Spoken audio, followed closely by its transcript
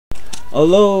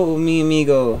Hello, mi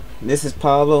amigo. This is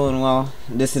Pablo, and well,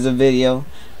 this is a video.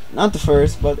 Not the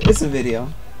first, but it's a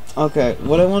video. Okay,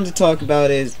 what I wanted to talk about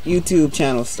is YouTube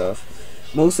channel stuff.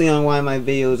 Mostly on why my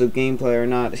videos of gameplay are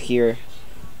not here.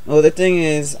 Well, the thing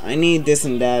is, I need this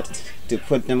and that to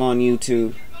put them on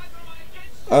YouTube.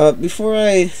 Before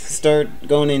I start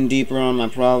going in deeper on my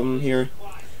problem here,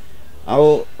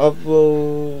 I'll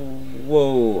upload.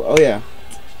 Whoa, oh yeah.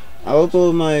 I'll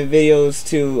upload my videos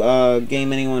to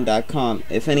Gameanyone.com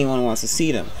if anyone wants to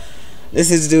see them.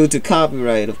 This is due to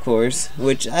copyright, of course,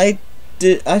 which I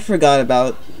forgot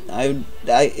about.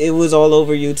 It was all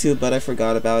over YouTube, but I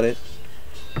forgot about it.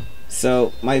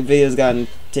 So my videos gotten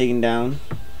taken down.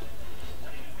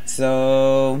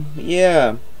 So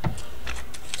yeah,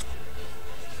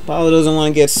 Pablo doesn't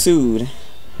want to get sued.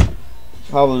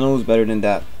 Pablo knows better than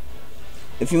that.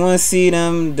 If you want to see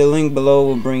them, the link below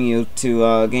will bring you to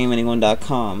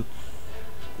Gameanyone.com.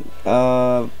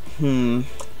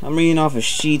 I'm reading off a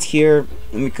sheet here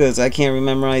because I can't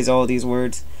memorize all these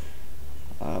words.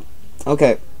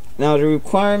 Okay, now the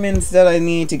requirements that I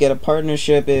need to get a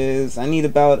partnership is I need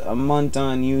about a month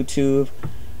on YouTube.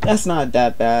 That's not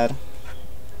that bad.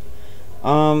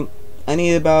 I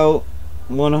need about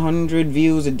 100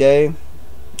 views a day.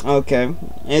 Okay,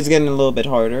 it's getting a little bit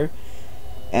harder.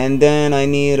 And then I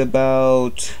need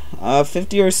about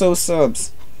 50 or so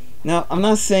subs. Now, I'm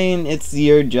not saying it's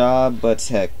your job, but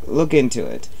heck, look into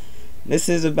it. This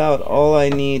is about all I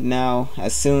need now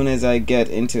as soon as I get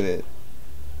into it.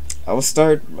 I will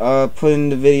start putting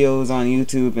the videos on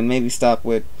YouTube and maybe stop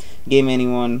with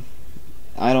Gameanyone.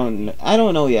 I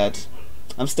don't know yet.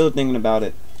 I'm still thinking about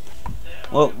it.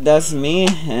 Well, that's me,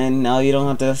 and now you don't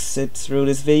have to sit through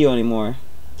this video anymore.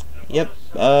 Yep,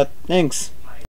 thanks.